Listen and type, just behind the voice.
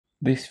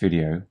This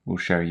video will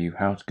show you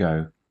how to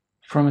go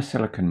from a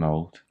silicone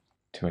mould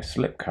to a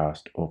slip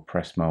cast or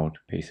press mould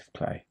piece of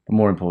clay. But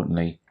more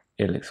importantly,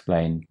 it'll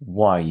explain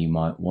why you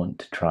might want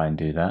to try and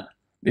do that.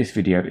 This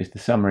video is the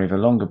summary of a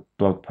longer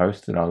blog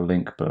post that I'll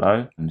link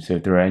below. And so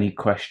if there are any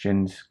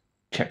questions,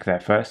 check there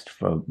first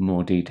for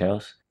more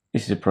details.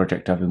 This is a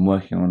project I've been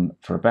working on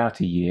for about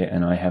a year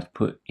and I have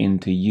put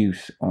into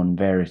use on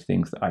various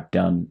things that I've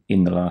done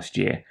in the last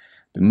year.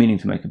 Been meaning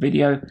to make a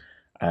video,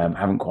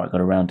 haven't quite got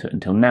around to it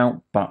until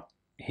now, but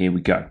here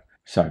we go.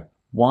 So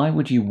why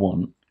would you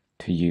want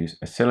to use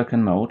a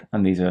silicone mould?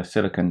 And these are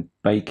silicone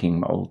baking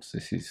moulds.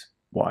 This is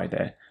why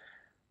they're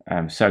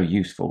so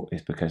useful,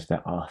 is because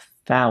there are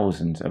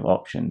thousands of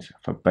options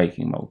for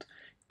baking mould.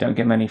 Don't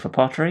get many for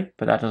pottery,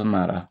 but that doesn't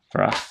matter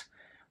for us.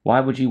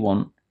 Why would you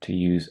want to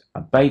use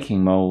a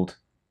baking mould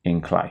in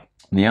clay?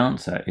 And the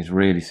answer is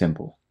really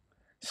simple.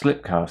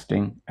 Slip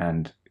casting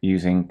and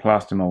using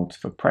plaster moulds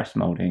for press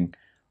moulding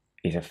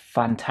is a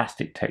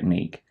fantastic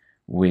technique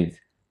with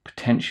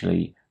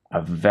potentially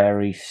a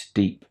very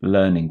steep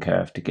learning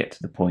curve to get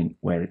to the point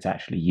where it's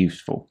actually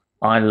useful.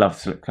 I love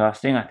slip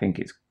casting. I think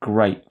it's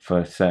great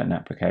for certain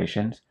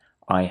applications.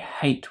 I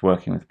hate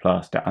working with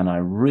plaster, and I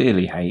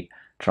really hate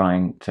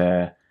trying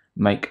to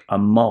make a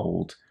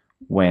mould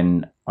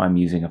when I'm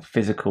using a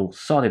physical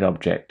solid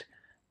object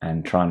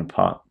and trying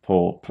to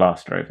pour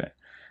plaster over it.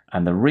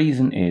 And the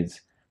reason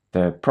is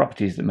the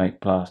properties that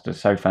make plaster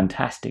so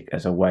fantastic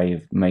as a way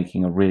of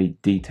making a really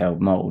detailed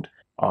mould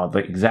are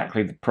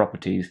exactly the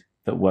properties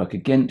that work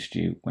against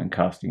you when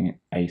casting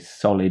a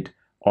solid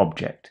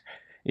object.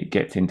 It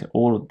gets into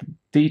all of the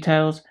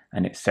details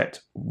and it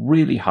sets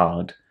really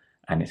hard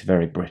and it's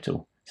very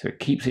brittle. So it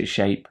keeps its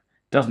shape,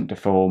 doesn't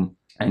deform,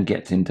 and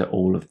gets into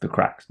all of the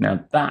cracks.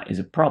 Now that is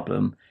a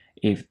problem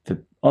if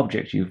the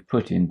object you've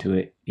put into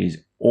it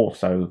is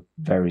also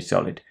very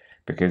solid,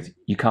 because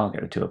you can't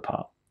get the two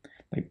apart.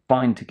 They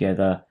bind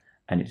together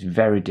and it's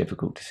very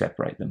difficult to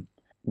separate them.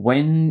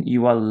 When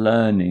you are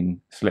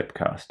learning slip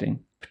casting,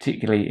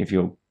 particularly if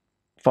you're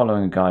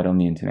following a guide on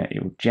the internet,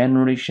 it will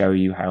generally show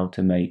you how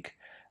to make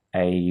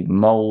a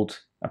mould,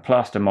 a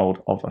plaster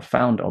mould of a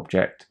found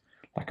object,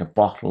 like a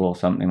bottle or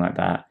something like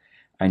that,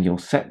 and you'll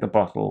set the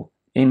bottle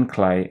in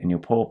clay and you'll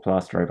pour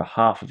plaster over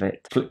half of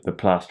it, flip the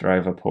plaster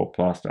over, pour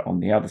plaster on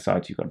the other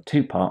side. So you've got a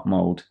two-part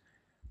mould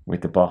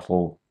with the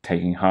bottle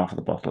taking half of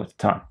the bottle at a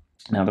time.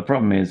 Now the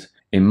problem is,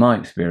 in my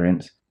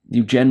experience,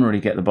 you generally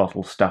get the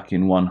bottle stuck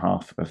in one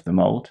half of the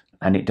mould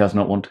and it does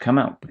not want to come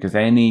out, because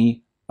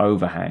any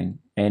overhang,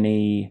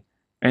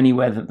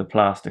 anywhere that the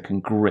plaster can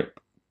grip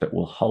that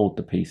will hold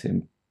the piece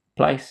in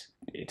place,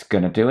 it's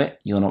going to do it.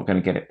 You're not going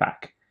to get it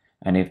back.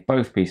 And if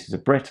both pieces are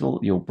brittle,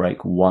 you'll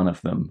break one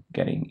of them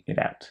getting it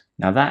out.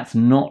 Now that's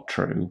not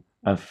true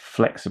of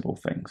flexible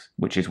things,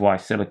 which is why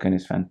silicone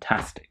is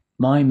fantastic.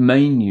 My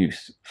main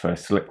use for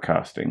slip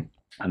casting,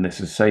 and this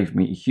has saved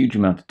me a huge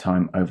amount of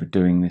time over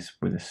doing this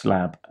with a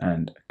slab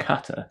and a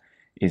cutter,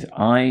 is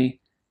I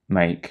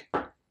make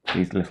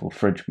these little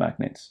fridge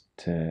magnets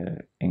to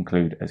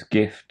include as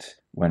gifts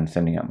when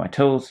sending out my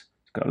tools.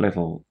 It's got a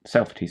little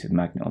self-adhesive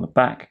magnet on the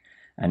back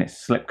and it's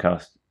slip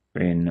cast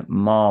in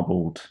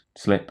marbled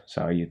slip.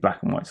 So I use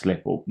black and white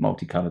slip or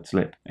multicolored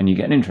slip, and you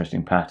get an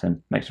interesting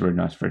pattern. Makes a really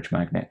nice fridge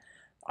magnet.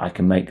 I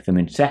can make them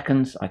in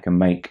seconds. I can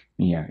make,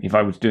 if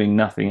I was doing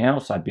nothing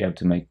else, I'd be able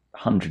to make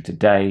hundreds a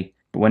day.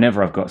 But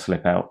whenever I've got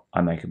slip out,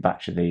 I make a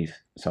batch of these,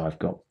 so I've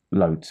got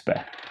loads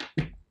spare.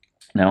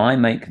 Now I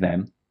make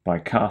them by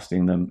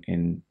casting them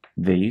in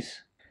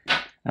these,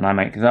 and I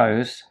make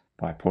those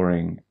by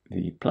pouring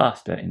the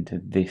plaster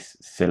into this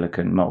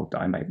silicone mould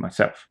that I made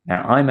myself.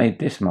 Now I made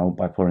this mould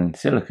by pouring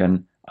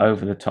silicone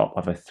over the top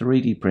of a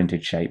 3D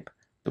printed shape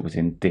that was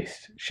in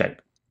this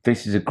shape.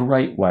 This is a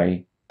great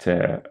way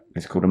to,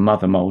 it's called a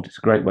mother mould. It's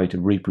a great way to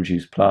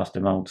reproduce plaster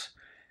moulds.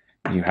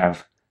 You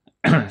have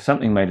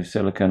something made of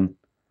silicone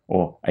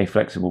or a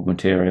flexible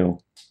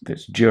material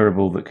that's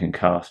durable, that can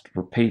cast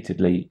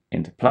repeatedly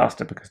into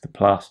plaster, because the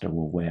plaster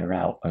will wear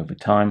out over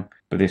time.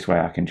 But this way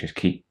I can just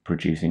keep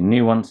producing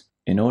new ones.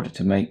 In order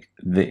to make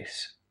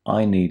this,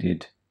 I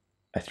needed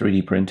a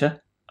 3D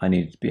printer. I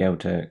needed to be able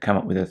to come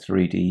up with a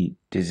 3D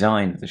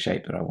design of the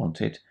shape that I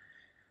wanted,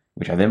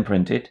 which I then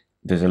printed.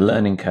 There's a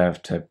learning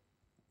curve to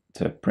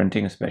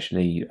printing,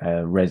 especially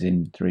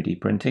resin 3D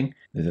printing.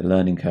 There's a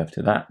learning curve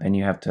to that. Then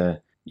you have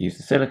to use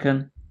the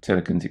silicone.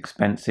 Silicone's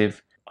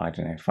expensive. I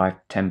don't know,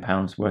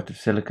 £5–10 worth of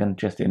silicone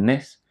just in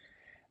this.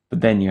 But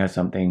then you have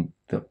something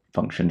that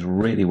functions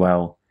really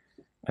well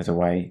as a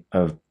way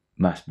of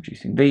mass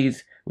producing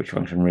these, which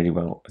function really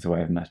well as a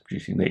way of mass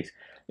producing these.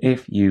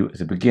 If you,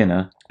 as a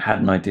beginner, had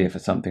an idea for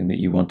something that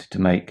you wanted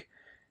to make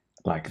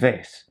like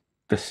this,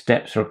 the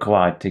steps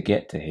required to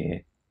get to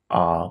here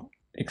are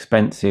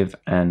expensive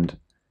and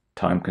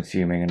time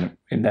consuming,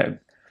 and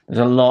there's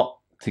a lot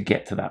to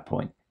get to that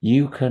point.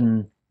 You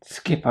can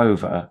skip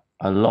over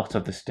a lot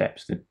of the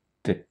steps, the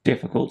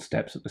difficult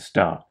steps at the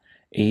start,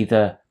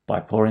 either by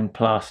pouring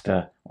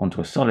plaster onto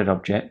a solid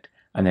object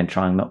and then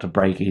trying not to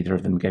break either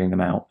of them, getting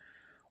them out,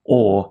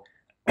 or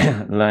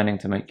learning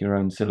to make your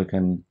own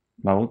silicone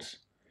moulds,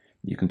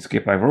 you can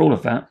skip over all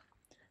of that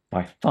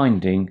by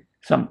finding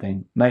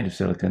something made of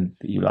silicone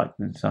that you like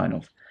the design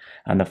of.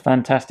 And the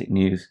fantastic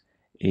news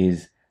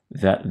is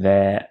that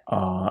there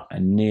are a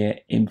near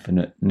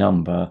infinite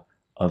number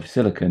of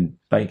silicone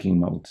baking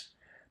molds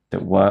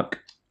that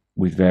work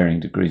with varying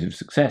degrees of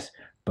success,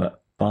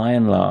 but by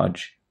and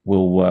large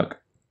will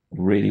work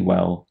really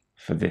well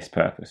for this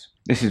purpose.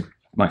 This is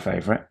my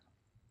favourite.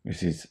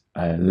 This is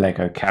a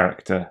Lego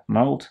character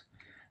mold.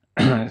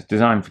 It's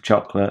designed for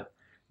chocolate.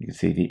 You can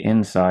see the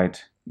inside.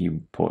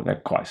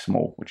 They're quite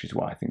small, which is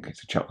why I think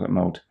it's a chocolate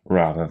mold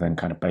rather than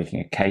kind of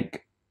baking a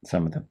cake.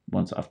 Some of the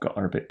ones that I've got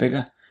are a bit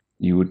bigger.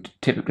 You would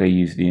typically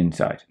use the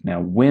inside. Now,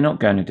 we're not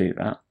going to do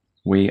that.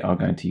 We are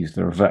going to use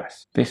the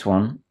reverse. This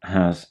one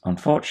has,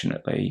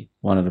 unfortunately,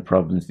 one of the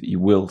problems that you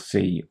will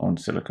see on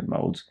silicone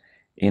molds,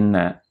 in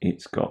that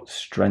it's got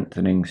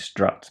strengthening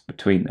struts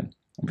between them.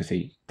 Obviously,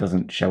 it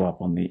doesn't show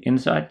up on the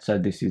inside, so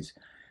this is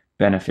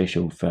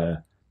beneficial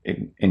for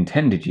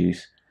intended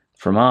use.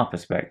 From our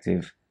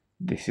perspective,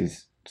 this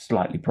is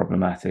slightly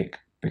problematic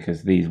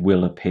because these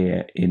will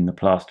appear in the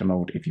plaster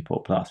mold if you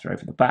put plaster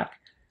over the back.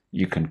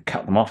 You can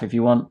cut them off if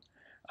you want.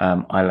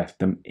 I left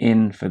them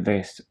in for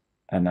this,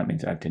 and that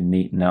means I had to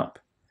neaten up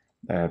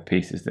the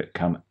pieces that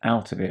come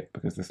out of it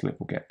because the slip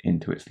will get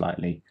into it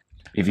slightly.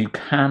 If you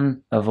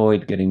can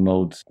avoid getting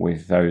molds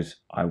with those,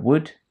 I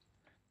would,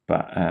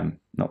 but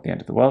not the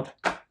end of the world.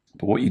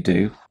 But what you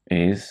do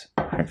is,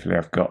 hopefully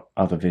I've got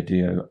other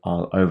video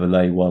I'll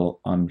overlay while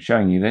I'm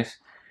showing you this,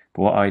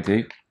 but what I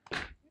do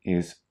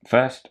is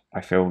first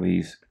I fill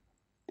these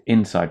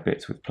inside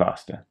bits with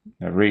plaster.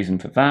 The reason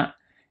for that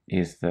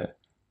is that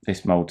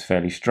this mold's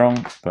fairly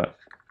strong, but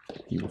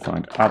you will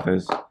find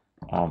others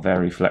are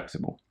very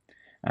flexible.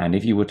 And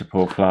if you were to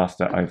pour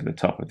plaster over the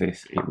top of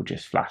this, it will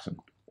just flatten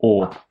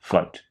or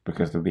float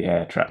because there'll be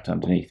air trapped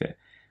underneath it.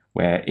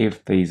 Where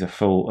if these are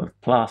full of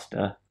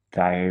plaster,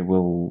 they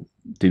will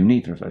do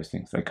neither of those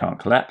things. They can't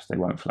collapse, they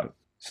won't float.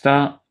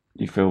 Start,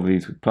 you fill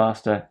these with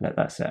plaster, let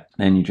that set.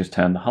 Then you just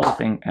turn the whole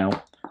thing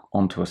out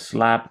onto a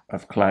slab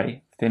of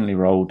clay, thinly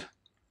rolled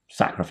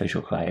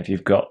sacrificial clay. If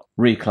you've got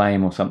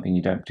reclaim or something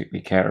you don't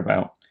particularly care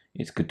about,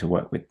 it's good to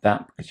work with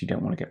that because you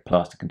don't want to get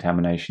plaster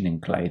contamination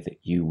in clay that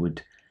you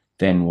would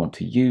then want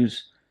to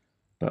use,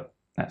 but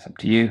that's up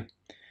to you.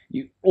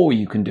 Or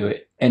you can do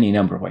it any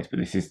number of ways, but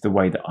this is the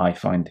way that I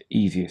find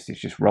easiest, is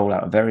just roll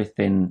out a very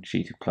thin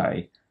sheet of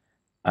clay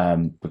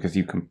because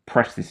you can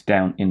press this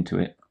down into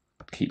it,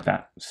 keep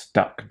that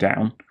stuck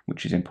down,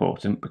 which is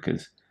important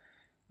because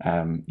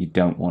you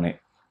don't want it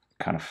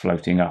kind of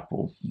floating up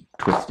or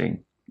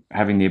twisting.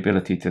 Having the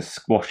ability to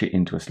squash it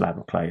into a slab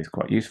of clay is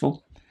quite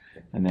useful.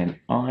 And then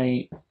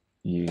I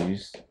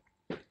use,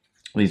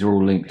 these are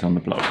all linked on the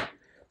blog.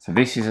 So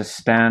this is a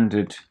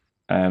standard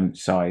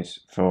size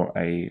for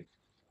a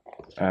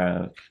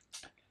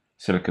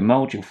silicone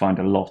mold. You'll find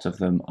a lot of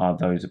them are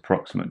those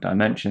approximate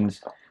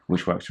dimensions,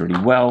 which works really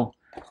well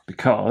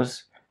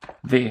because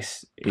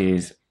this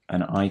is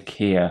an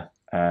IKEA,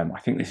 I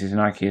think this is an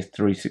IKEA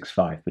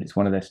 365, but it's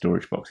one of their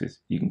storage boxes.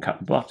 You can cut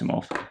the bottom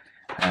off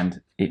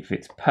and it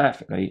fits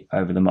perfectly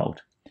over the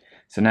mold.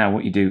 So now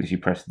what you do is you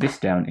press this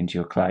down into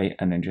your clay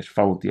and then just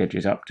fold the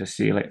edges up to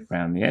seal it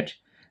around the edge,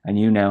 and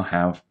you now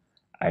have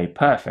a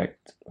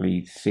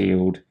perfectly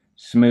sealed,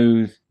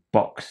 smooth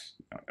box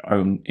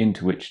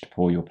into which to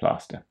pour your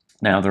plaster.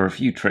 Now there are a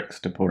few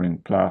tricks to pouring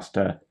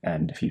plaster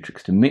and a few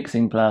tricks to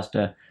mixing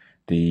plaster.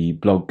 The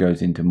blog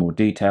goes into more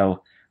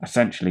detail.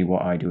 Essentially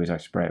what I do is I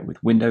spray it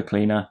with window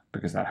cleaner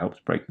because that helps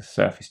break the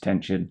surface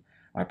tension.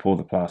 I pour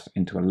the plaster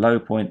into a low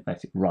point,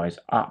 let it rise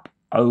up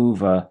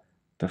over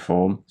the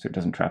form so it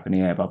doesn't trap any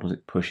air bubbles,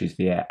 it pushes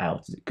the air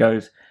out as it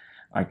goes.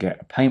 I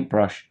get a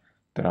paintbrush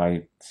that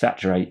I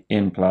saturate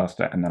in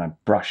plaster and then I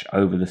brush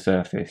over the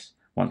surface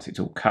once it's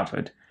all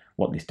covered.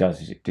 What this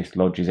does is it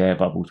dislodges air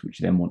bubbles which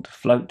then want to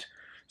float.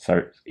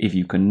 So if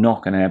you can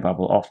knock an air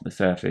bubble off the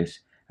surface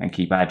and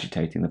keep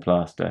agitating the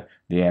plaster,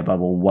 the air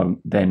bubble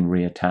won't then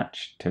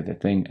reattach to the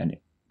thing and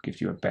it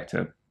gives you a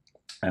better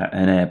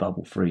an air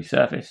bubble free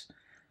surface.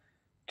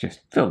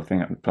 Just fill the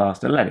thing up with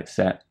plaster, let it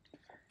set.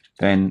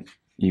 Then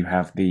you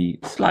have the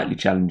slightly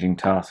challenging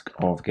task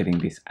of getting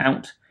this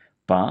out,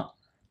 but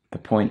the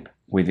point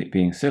with it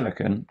being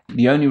silicone,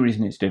 the only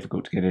reason it's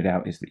difficult to get it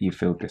out is that you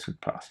filled this with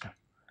plaster.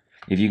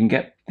 If you can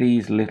get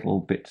these little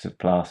bits of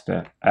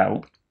plaster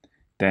out,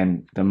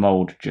 then the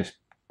mold just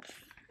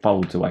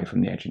folds away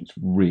from the edge and it's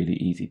really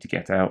easy to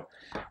get out.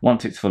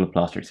 Once it's full of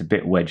plaster, it's a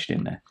bit wedged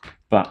in there.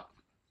 But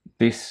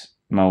this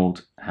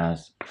mold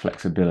has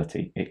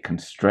flexibility. It can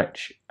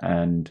stretch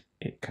and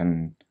it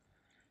can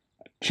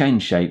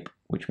change shape,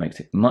 which makes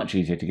it much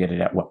easier to get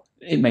it out. Well,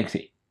 it makes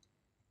it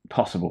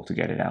possible to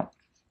get it out.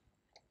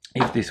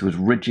 If this was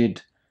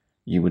rigid,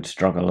 you would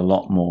struggle a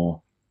lot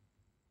more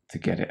to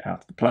get it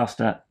out of the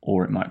plaster,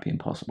 or it might be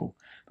impossible.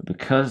 But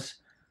because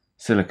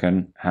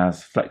silicone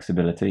has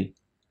flexibility,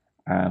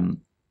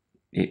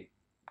 it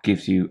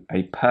gives you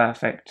a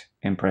perfect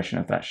impression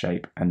of that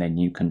shape, and then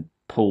you can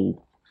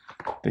pull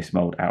this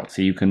mold out.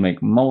 So you can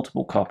make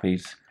multiple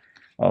copies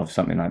of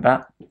something like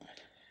that.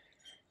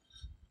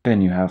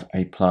 Then you have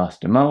a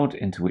plaster mould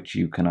into which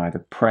you can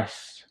either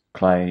press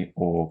clay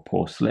or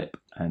pour slip,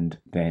 and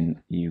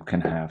then you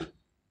can have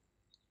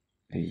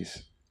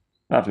these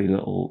lovely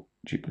little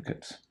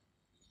duplicates.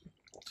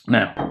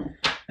 Now,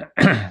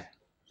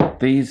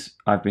 these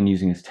I've been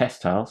using as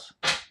test tiles.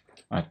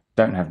 I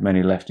don't have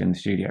many left in the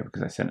studio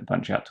because I sent a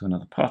bunch out to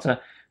another potter,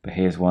 but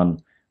here's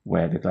one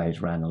where the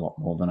glaze ran a lot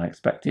more than I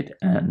expected,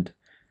 and,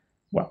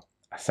 well,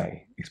 I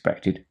say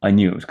expected, I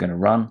knew it was going to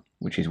run,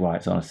 which is why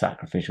it's on a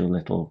sacrificial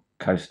little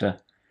coaster,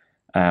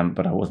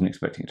 but I wasn't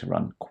expecting it to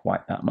run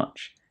quite that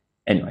much.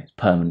 Anyway, it's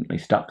permanently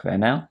stuck there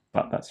now,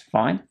 but that's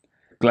fine.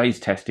 Glaze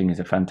testing is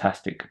a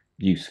fantastic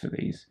use for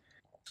these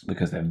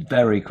because they're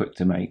very quick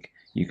to make.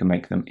 You can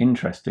make them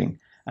interesting,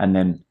 and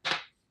then,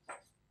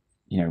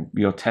 you know,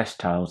 your test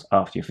tiles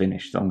after you're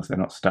finished, as long as they're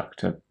not stuck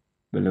to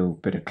a little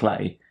bit of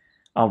clay,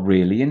 are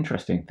really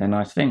interesting. They're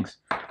nice things.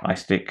 I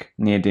stick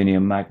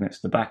neodymium magnets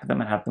to the back of them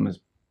and have them as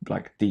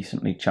like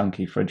decently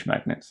chunky fridge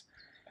magnets,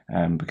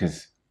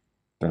 because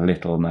the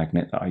little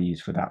magnet that I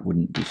use for that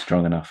wouldn't be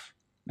strong enough.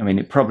 I mean,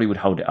 it probably would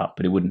hold it up,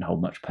 but it wouldn't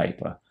hold much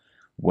paper.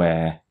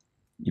 Where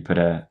you put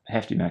a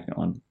hefty magnet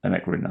on, they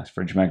make really nice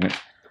fridge magnets.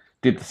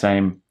 Did the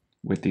same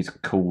with these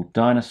cool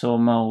dinosaur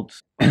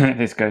molds.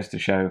 This goes to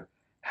show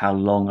how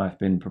long I've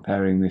been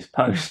preparing this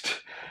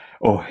post,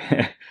 or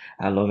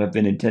how long I've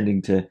been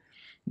intending to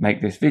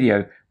make this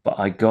video. But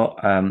I got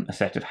a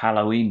set of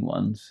Halloween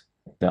ones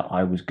that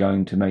I was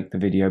going to make the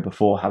video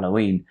before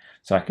Halloween,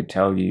 so I could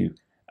tell you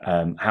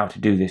how to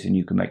do this, and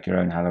you can make your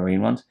own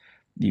Halloween ones.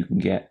 You can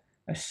get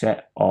a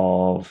set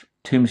of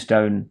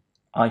tombstone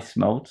ice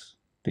molds.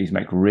 These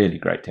make really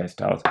great test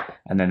tiles,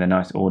 and then the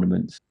nice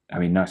ornaments. I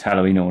mean, nice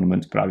Halloween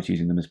ornaments, but I was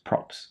using them as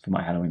props for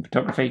my Halloween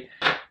photography.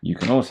 You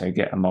can also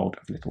get a mold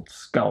of little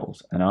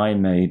skulls, and I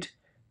made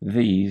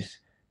these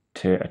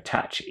to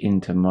attach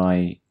into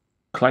my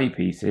clay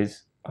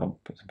pieces. I'll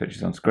put some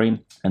pictures on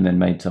screen, and then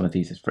made some of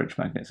these as fridge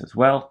magnets as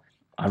well.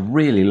 I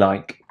really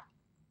like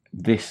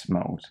this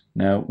mold.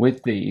 Now,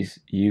 with these,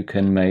 you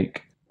can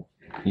make,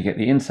 you get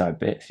the inside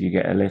bits, you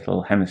get a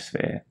little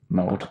hemisphere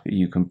mold that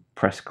you can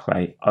press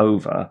clay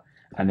over,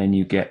 and then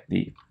you get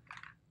the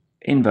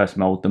inverse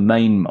mold, the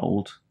main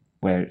mold,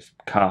 where it's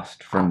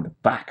cast from the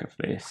back of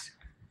this.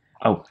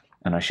 Oh,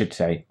 and I should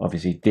say,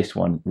 obviously, this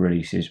one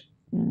releases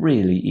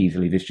really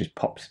easily. This just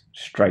pops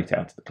straight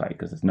out of the clay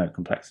because there's no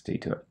complexity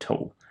to it at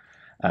all,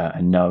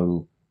 and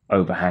no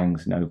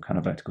overhangs, no kind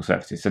of vertical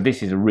surfaces. So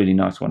this is a really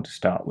nice one to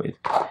start with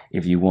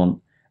if you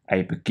want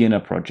a beginner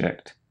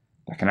project,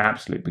 like an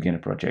absolute beginner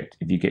project.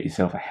 If you get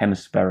yourself a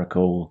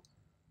hemispherical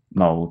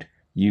mold,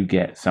 you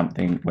get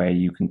something where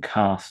you can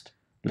cast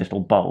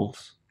little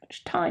bowls,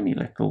 just tiny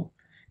little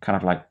kind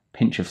of like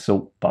pinch of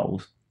salt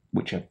bowls,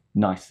 which are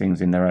nice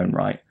things in their own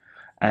right.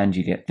 And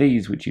you get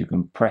these, which you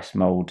can press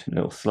mold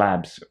little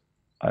slabs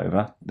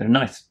over. They're a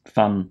nice,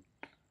 fun,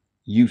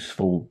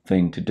 useful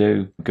thing to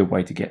do, a good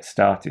way to get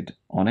started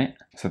on it.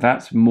 So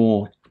that's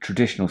more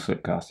traditional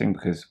slip casting,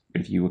 because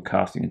if you were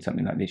casting in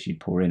something like this, you'd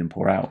pour in and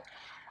pour out.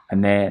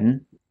 And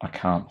then I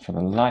can't for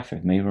the life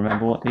of me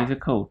remember what these are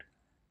called.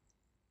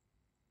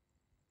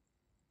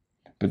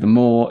 But the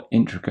more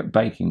intricate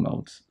baking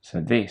molds.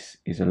 So this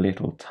is a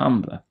little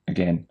tumbler.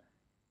 Again,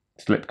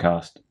 slip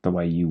cast the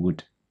way you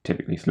would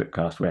typically slip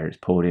cast, where it's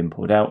poured in,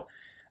 poured out.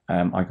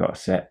 I got a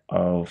set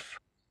of,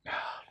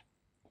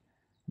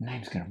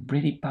 name's going to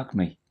really bug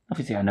me.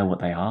 Obviously I know what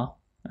they are.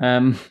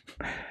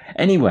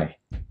 Anyway,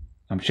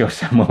 I'm sure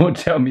someone will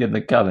tell me in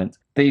the comments.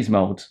 These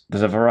molds,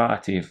 there's a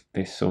variety of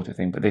this sort of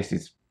thing, but this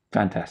is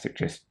fantastic,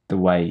 just the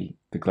way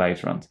the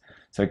glaze runs.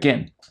 So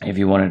again, if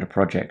you wanted a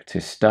project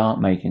to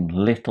start making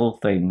little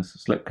things,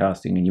 slip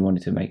casting, and you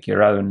wanted to make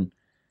your own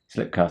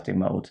slip casting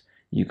molds,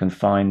 you can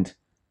find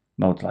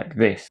molds like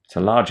this. It's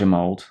a larger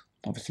mold.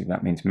 Obviously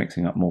that means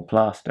mixing up more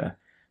plaster,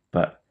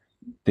 but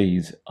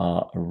these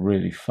are a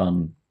really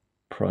fun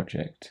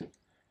project.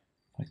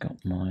 I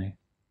got my...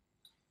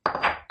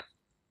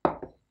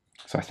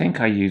 So I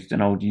think I used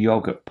an old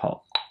yogurt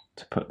pot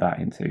to put that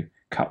into.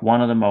 Cut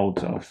one of the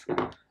molds off,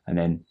 and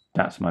then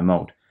that's my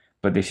mold.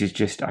 But this is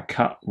just, I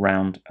cut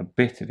round a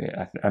bit of it.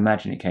 I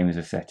imagine it came as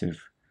a set of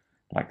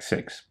like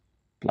 6,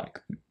 like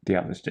the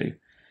others do.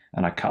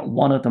 And I cut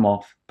one of them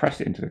off, pressed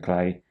it into the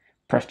clay,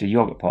 pressed a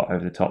yogurt pot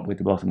over the top with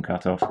the bottom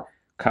cut off,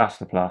 cast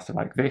the plaster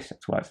like this,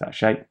 that's why it's that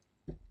shape.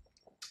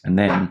 And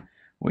then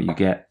what you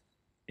get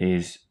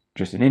is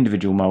just an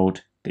individual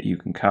mold that you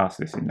can cast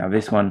this in. Now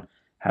this one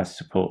has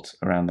supports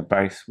around the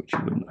base, which you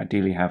wouldn't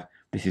ideally have.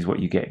 This is what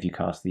you get if you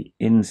cast the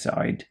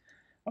inside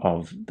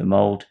of the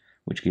mold,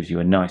 which gives you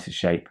a nicer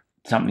shape.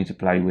 Something to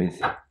play with.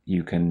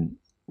 You can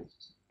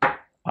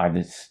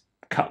either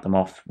cut them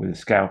off with a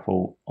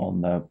scalpel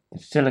on the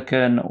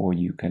silicone, or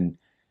you could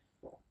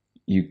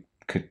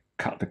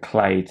cut the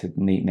clay to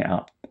neaten it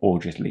up, or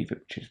just leave it,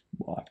 which is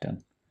what I've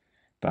done.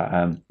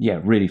 But yeah,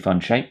 really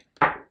fun shape.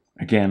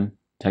 Again,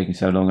 taking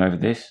so long over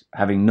this,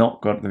 having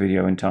not got the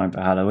video in time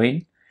for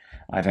Halloween,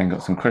 I then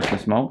got some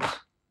Christmas molds,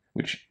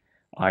 which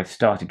I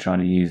started trying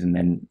to use and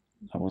then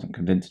I wasn't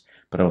convinced,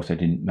 but I also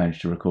didn't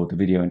manage to record the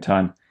video in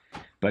time.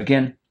 But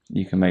again,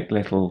 you can make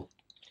little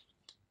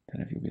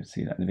don't know if you'll be able to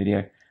see that in the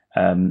video.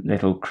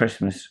 Little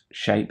Christmas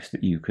shapes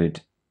that you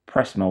could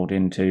press mold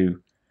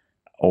into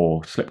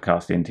or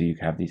slipcast into. You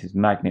could have these as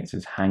magnets,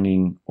 as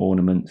hanging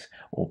ornaments,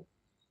 or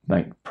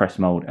make press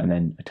mold and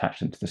then attach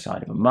them to the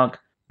side of a mug.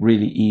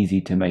 Really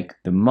easy to make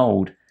the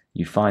mold.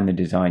 You find the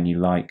design you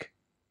like,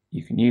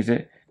 you can use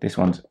it. This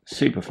one's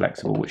super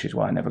flexible, which is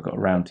why I never got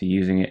around to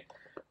using it.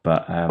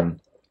 But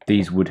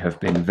these would have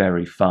been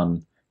very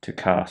fun to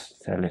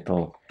cast. They're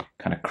little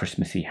kind of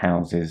Christmassy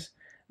houses,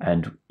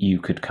 and you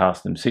could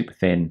cast them super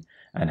thin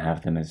and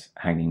have them as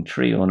hanging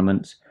tree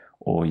ornaments,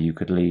 or you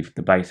could leave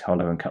the base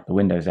hollow and cut the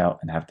windows out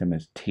and have them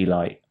as tea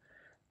light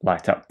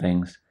up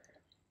things.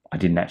 I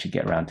didn't actually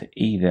get around to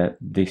either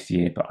this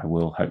year, but I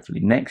will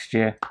hopefully next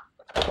year.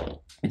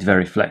 It's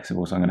very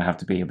flexible, so I'm going to have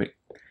to be a bit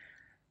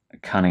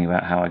cunning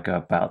about how I go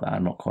about that.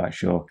 I'm not quite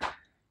sure.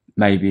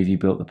 Maybe if you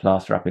built the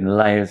plaster up in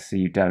layers so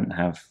you don't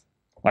have,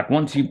 like,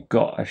 once you've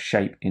got a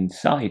shape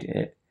inside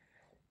it,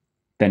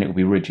 then it will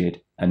be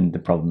rigid and the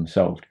problem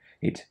solved.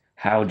 It's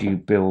how do you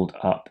build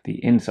up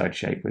the inside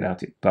shape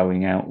without it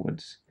bowing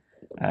outwards.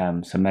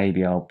 So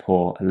maybe I'll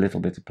pour a little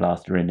bit of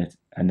plaster in it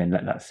and then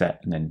let that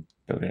set and then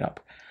build it up,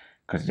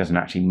 because it doesn't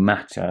actually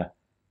matter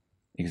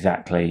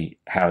exactly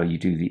how you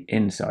do the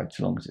inside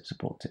so long as it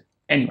supports it.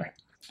 Anyway,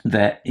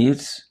 there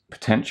is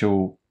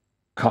potential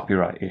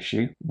copyright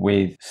issue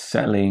with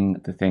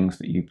selling the things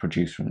that you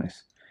produce from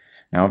this.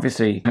 Now,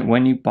 obviously,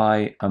 when you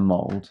buy a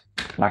mold,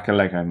 like a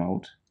Lego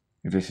mold,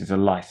 if this is a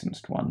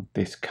licensed one,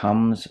 this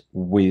comes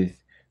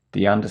with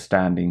the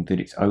understanding that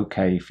it's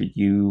okay for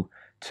you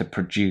to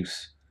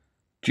produce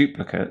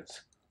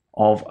duplicates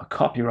of a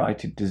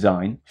copyrighted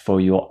design for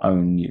your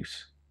own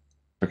use,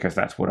 because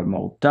that's what a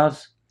mold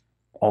does.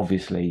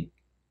 Obviously,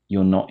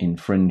 you're not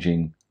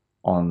infringing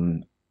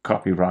on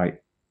copyright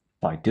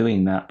by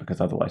doing that,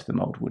 because otherwise the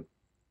mold would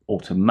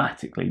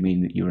automatically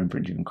mean that you're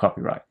infringing on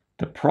copyright.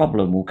 The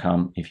problem will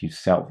come if you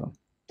sell them.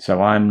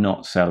 So I'm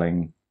not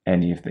selling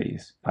any of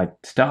these. I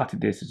started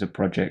this as a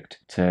project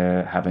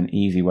to have an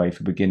easy way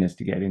for beginners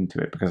to get into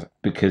it,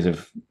 because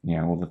of, you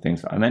know, all the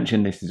things that I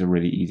mentioned. This is a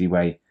really easy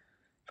way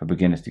for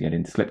beginners to get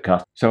into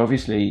slipcast. So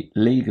obviously,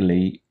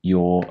 legally,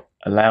 you're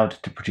allowed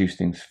to produce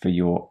things for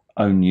your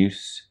own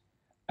use.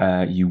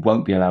 You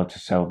won't be allowed to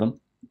sell them.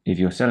 If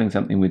you're selling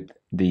something with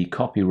the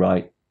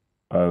copyright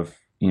of,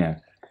 you know,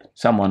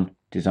 someone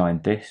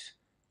designed this,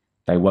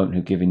 they won't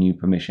have given you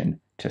permission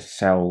to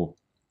sell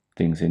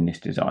things in this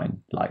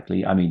design,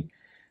 likely. I mean,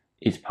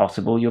 it's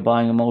possible you're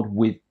buying a mold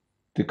with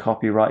the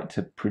copyright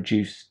to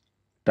produce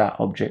that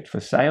object for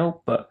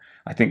sale, but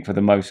I think for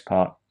the most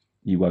part,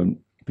 you won't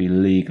be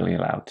legally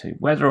allowed to.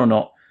 Whether or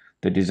not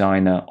the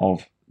designer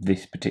of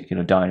this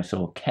particular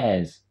dinosaur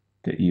cares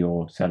that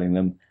you're selling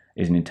them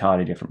is an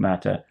entirely different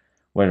matter.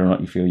 Whether or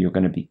not you feel you're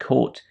going to be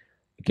caught,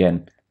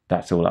 again,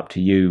 that's all up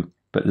to you.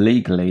 But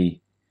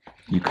legally,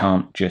 you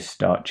can't just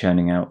start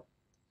churning out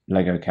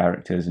Lego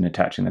characters and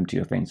attaching them to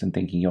your things and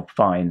thinking you're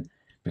fine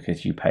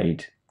because you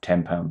paid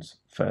 £10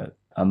 for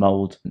a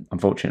mold.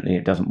 Unfortunately,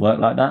 it doesn't work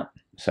like that.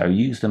 So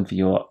use them for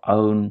your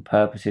own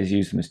purposes.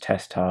 Use them as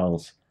test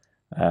tiles.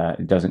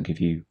 It doesn't give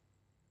you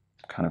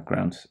kind of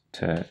grounds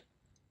to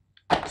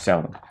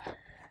sell them.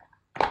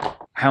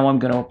 How I'm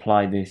going to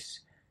apply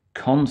this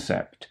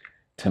concept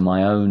to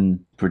my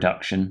own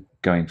production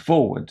going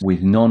forward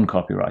with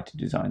non-copyrighted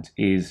designs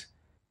is,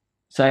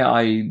 say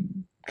I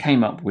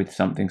came up with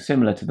something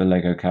similar to the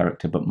Lego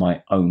character but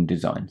my own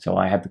design. So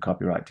I had the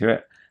copyright to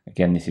it.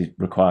 Again, this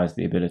requires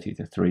the ability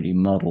to 3D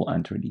model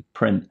and 3D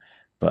print,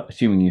 but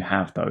assuming you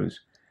have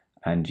those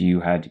and you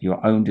had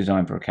your own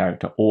design for a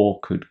character or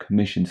could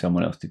commission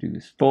someone else to do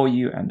this for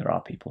you, and there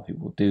are people who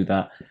will do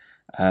that,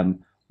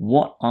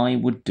 what I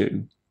would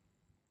do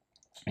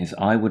is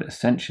I would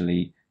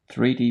essentially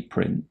 3D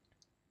print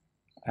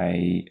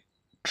a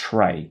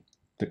tray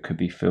that could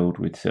be filled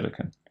with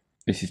silicone.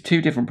 This is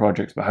two different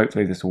projects, but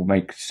hopefully this will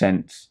make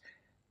sense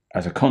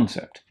as a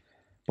concept.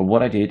 But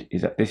what I did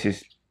is that this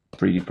is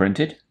 3D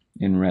printed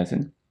in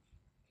resin,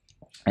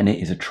 and it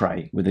is a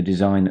tray with a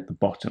design at the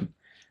bottom,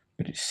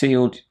 but it's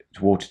sealed,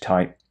 it's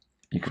watertight,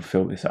 you could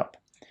fill this up.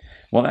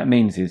 What that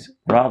means is,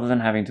 rather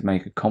than having to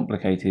make a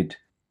complicated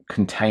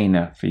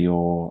container for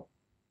your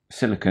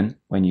silicone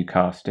when you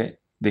cast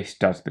it, this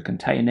does the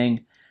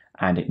containing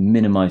and it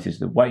minimizes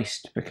the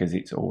waste because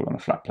it's all on a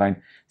flat plane.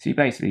 So you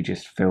basically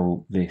just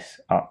fill this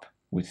up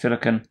with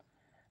silicone.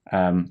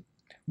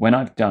 When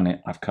I've done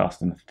it, I've cast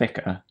them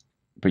thicker,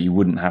 but you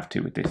wouldn't have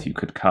to with this. You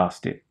could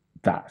cast it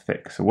that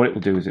thick. So what it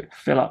will do is it will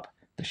fill up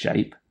the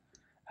shape,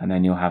 and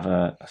then you'll have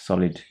a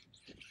solid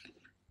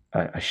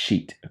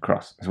sheet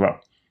across as well.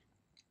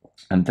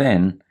 And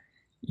then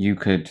you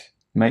could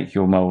make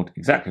your mold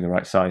exactly the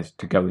right size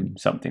to go in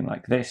something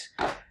like this,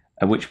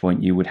 at which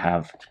point you would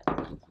have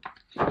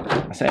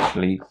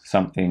essentially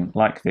something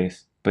like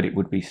this, but it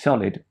would be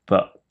solid,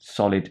 but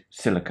solid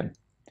silicone.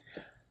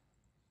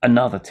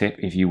 Another tip,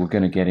 if you were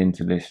going to get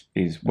into this,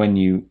 is when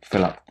you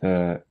fill up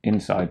the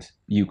insides,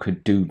 you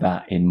could do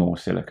that in more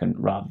silicone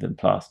rather than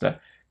plaster.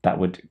 That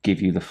would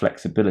give you the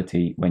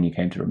flexibility when you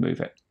came to remove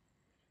it.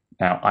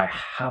 Now, I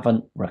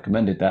haven't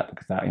recommended that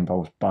because that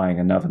involves buying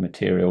another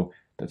material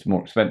that's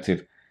more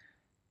expensive.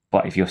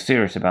 But if you're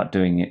serious about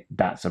doing it,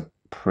 that's a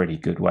pretty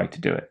good way to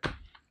do it.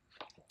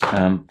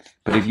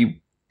 But if you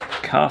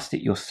cast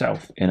it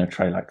yourself in a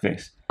tray like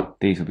this,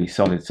 these will be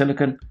solid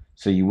silicone,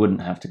 so you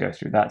wouldn't have to go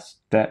through that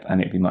step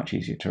and it'd be much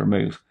easier to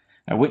remove.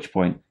 At which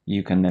point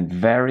you can then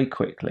very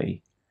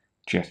quickly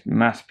just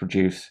mass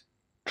produce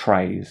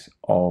trays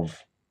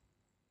of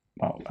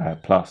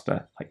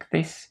plaster like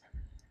this,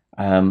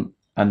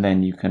 and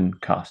then you can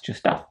cast your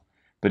stuff.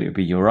 But it would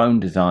be your own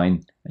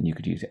design and you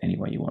could use it any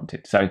way you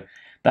wanted. So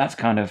that's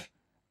kind of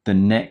the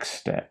next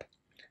step.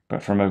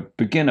 But from a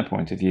beginner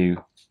point of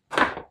view,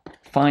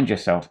 find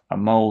yourself a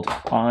mold.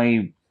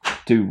 I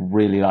do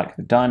really like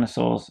the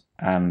dinosaurs,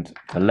 and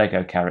the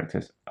Lego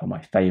characters are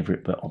my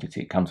favourite, but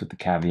obviously it comes with the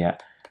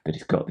caveat that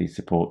it's got these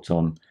supports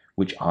on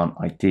which aren't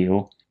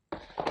ideal.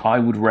 I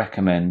would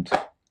recommend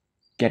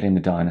getting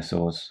the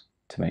dinosaurs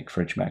to make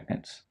fridge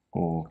magnets,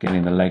 or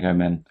getting the Lego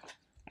men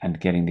and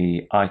getting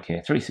the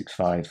IKEA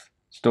 365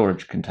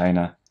 storage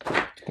container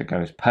that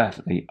goes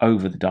perfectly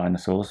over the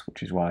dinosaurs,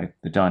 which is why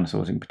the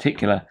dinosaurs in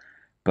particular,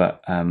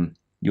 but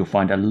you'll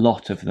find a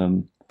lot of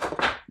them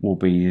will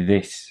be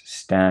this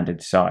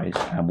standard size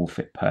and will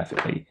fit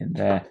perfectly in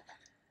there.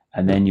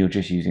 And then you're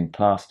just using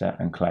plaster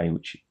and clay,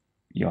 which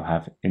you'll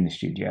have in the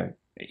studio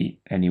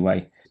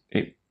anyway.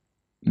 It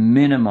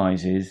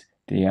minimizes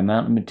the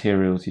amount of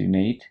materials you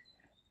need.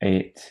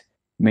 It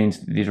means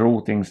that these are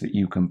all things that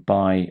you can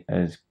buy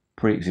as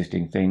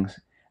pre-existing things,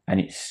 and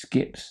it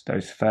skips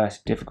those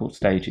first difficult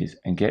stages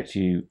and gets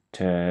you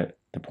to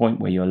the point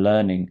where you're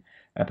learning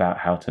about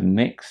how to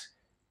mix,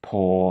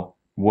 pour,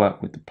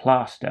 work with the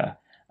plaster,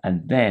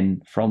 and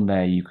then from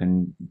there you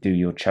can do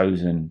your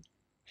chosen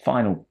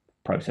final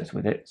process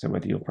with it. So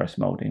whether you're press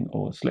molding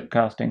or slip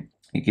casting,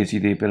 it gives you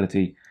the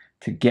ability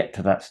to get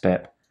to that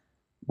step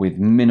with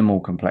minimal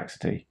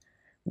complexity.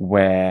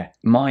 Where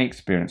my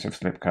experience of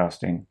slip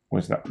casting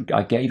was that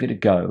I gave it a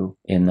go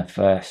in the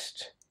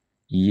first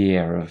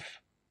year of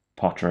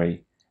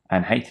pottery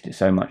and hated it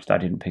so much that I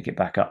didn't pick it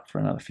back up for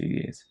another few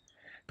years,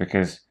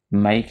 because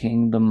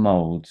making the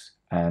molds,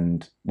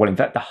 and well, in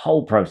fact the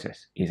whole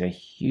process is a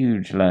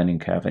huge learning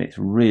curve, and it's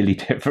really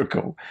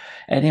difficult.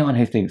 Anyone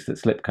who thinks that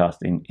slip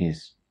casting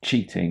is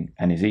cheating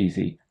and is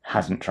easy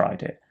hasn't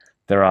tried it.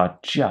 There are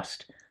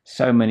just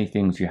so many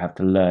things you have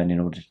to learn in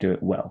order to do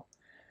it well,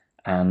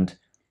 and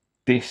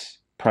this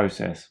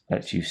process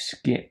lets you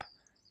skip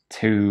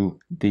to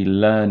the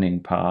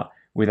learning part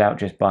without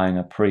just buying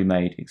a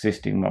pre-made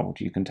existing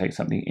mold. You can take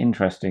something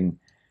interesting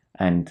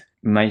and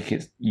make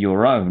it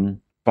your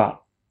own,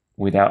 but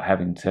without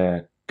having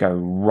to go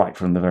right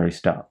from the very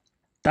start.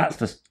 That's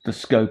the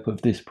scope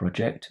of this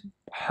project.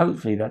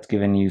 Hopefully that's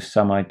given you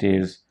some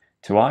ideas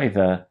to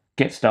either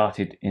get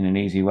started in an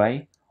easy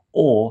way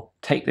or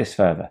take this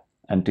further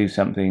and do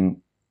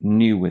something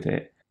new with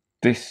it.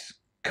 This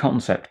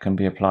concept can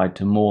be applied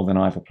to more than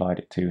I've applied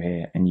it to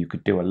here, and you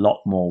could do a lot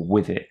more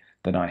with it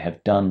than I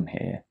have done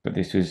here. But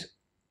this was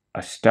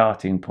a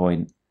starting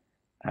point,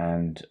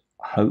 and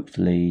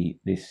hopefully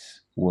this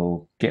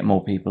will get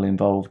more people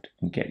involved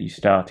and get you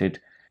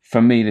started.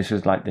 For me, this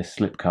was like the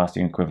slip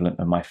casting equivalent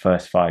of my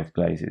first 5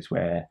 glazes,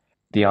 where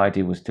the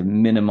idea was to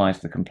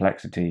minimize the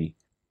complexity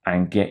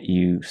and get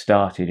you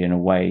started in a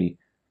way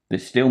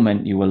that still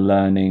meant you were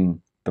learning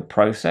the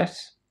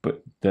process,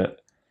 but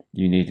that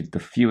you needed the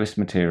fewest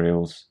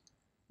materials,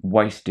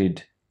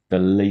 wasted the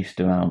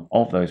least amount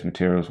of those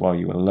materials while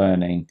you were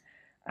learning,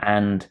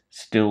 and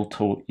still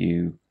taught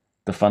you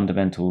the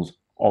fundamentals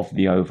of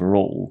the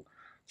overall,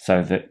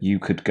 so that you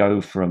could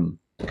go from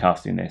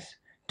casting this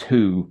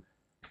to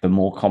the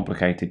more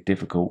complicated,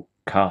 difficult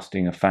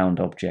casting a found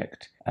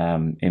object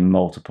in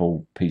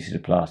multiple pieces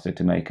of plaster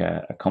to make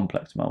a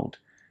complex mold.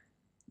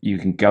 You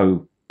can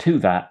go to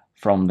that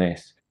from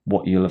this.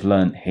 What you'll have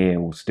learned here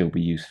will still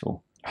be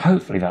useful.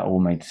 Hopefully that all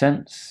made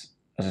sense.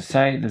 As I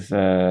say, there's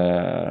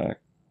a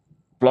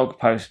blog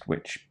post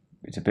which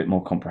is a bit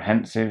more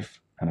comprehensive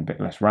and a bit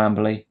less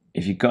rambly.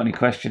 If you've got any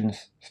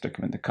questions, stick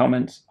them in the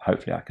comments.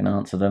 Hopefully I can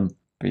answer them.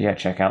 But yeah,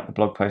 check out the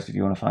blog post if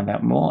you want to find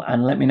out more,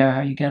 and let me know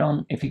how you get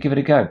on if you give it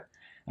a go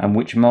and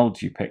which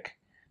molds you pick.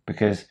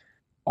 Because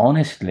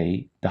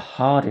honestly, the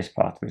hardest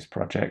part of this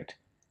project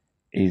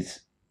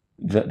is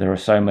that there are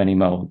so many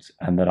molds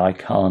and that I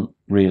can't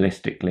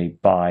realistically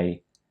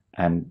buy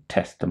and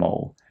test them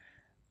all.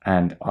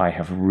 And I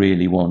have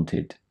really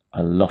wanted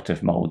a lot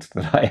of molds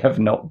that I have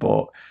not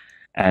bought,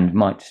 and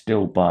might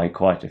still buy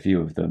quite a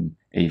few of them,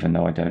 even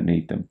though I don't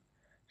need them.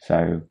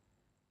 So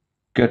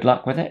good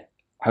luck with it.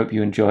 Hope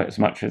you enjoy it as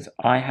much as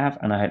I have,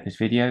 and I hope this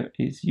video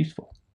is useful.